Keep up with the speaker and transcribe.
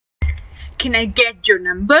Can I get your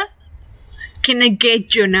number? Can I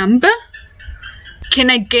get your number? Can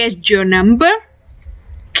I get your number?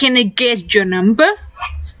 Can I get your number?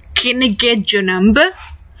 Can I get your number?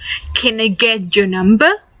 Can I get your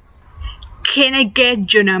number? Can I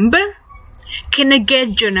get your number? Can I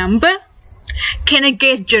get your number? Can I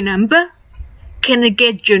get your number? Can I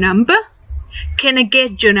get your number? Can I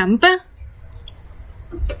get your number?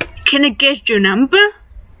 Can I get your number?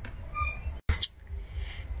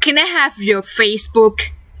 Can I have your Facebook?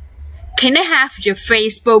 Can I have your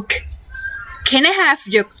Facebook? Can I have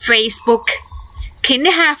your Facebook? Can I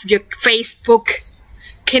have your Facebook?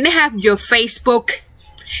 Can I have your Facebook?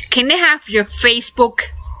 Can I have your Facebook?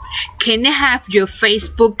 Can I have your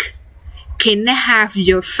Facebook? Can I have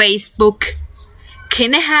your Facebook?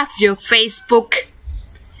 Can I have your Facebook?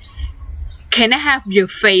 Can I have your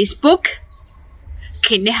Facebook?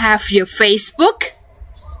 Can I have your Facebook?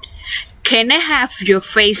 Can I have your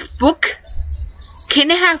Facebook?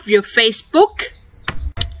 Can I have your Facebook?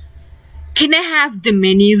 Can I have the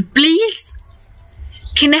menu, please?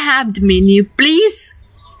 Can I have the menu, please?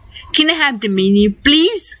 Can I have the menu,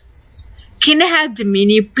 please? Can I have the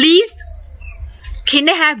menu, please? Can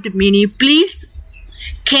I have the menu, please?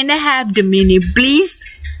 Can I have the menu, please?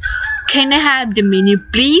 Can I have the menu,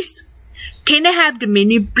 please? Can I have the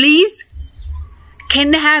menu, please?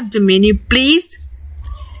 Can I have the menu, please?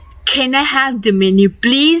 Can I have the menu,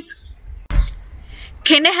 please?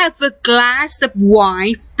 Can I have a glass of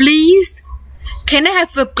wine, please? Can I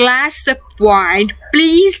have a glass of wine,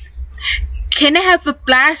 please? Can I have a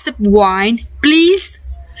glass of wine, please?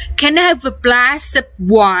 Can I have a glass of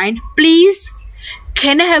wine, please?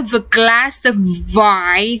 Can I have a glass of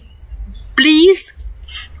wine, please?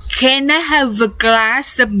 Can I have a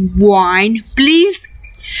glass of wine, please?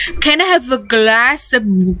 Can I have a glass of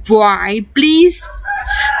wine, please?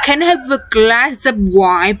 Can I have a glass of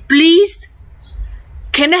wine, please?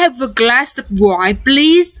 Can I have a glass of wine,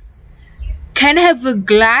 please? Can I have a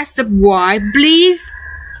glass of wine, please?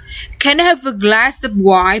 Can I have a glass of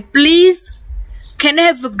wine, please? Can I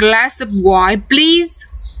have a glass of wine, please?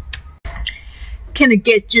 Can I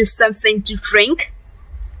get you something to drink?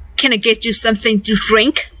 Can I get you something to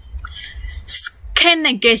drink? Can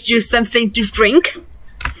I get you something to drink?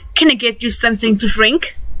 Can I get you something to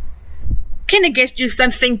drink? Can I get you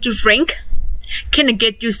something to drink? Can I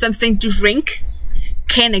get you something to drink?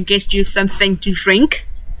 Can I get you something to drink?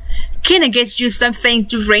 Can I get you something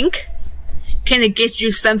to drink? Can I get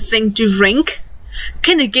you something to drink?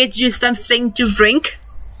 Can I get you something to drink?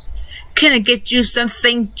 Can I get you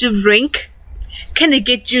something to drink? Can I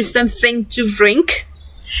get you something to drink?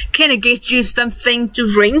 Can I get you something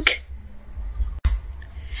to drink?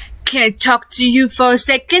 Can I talk to you for a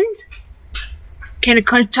second? Can I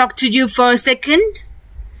talk to you for a second?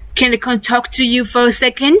 Can I talk to you for a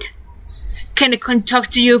second? Can I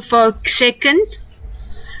talk to you for a second?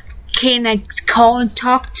 Can I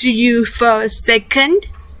talk to you for a second?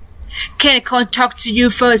 Can I talk to you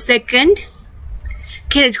for a second?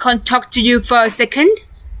 Can I talk to you for a second?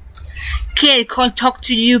 Can I talk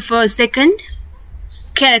to you for a second?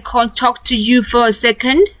 Can I talk to you for a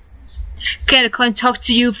second? Can I talk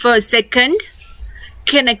to you for a second?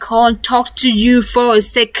 Can I talk to you for a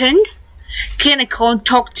second? Can I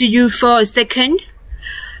talk to you for a second?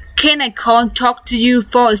 Can I talk to you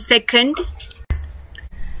for a second?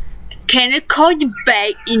 Can I call you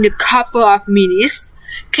back in a couple of minutes?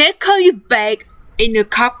 Can I call you back in a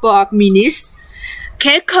couple of minutes?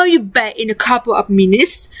 Can I call you back in a couple of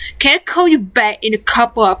minutes? Can I call you back in a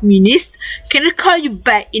couple of minutes? Can I call you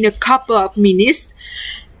back in a couple of minutes?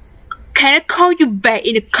 Can I call you back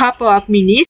in a couple of minutes?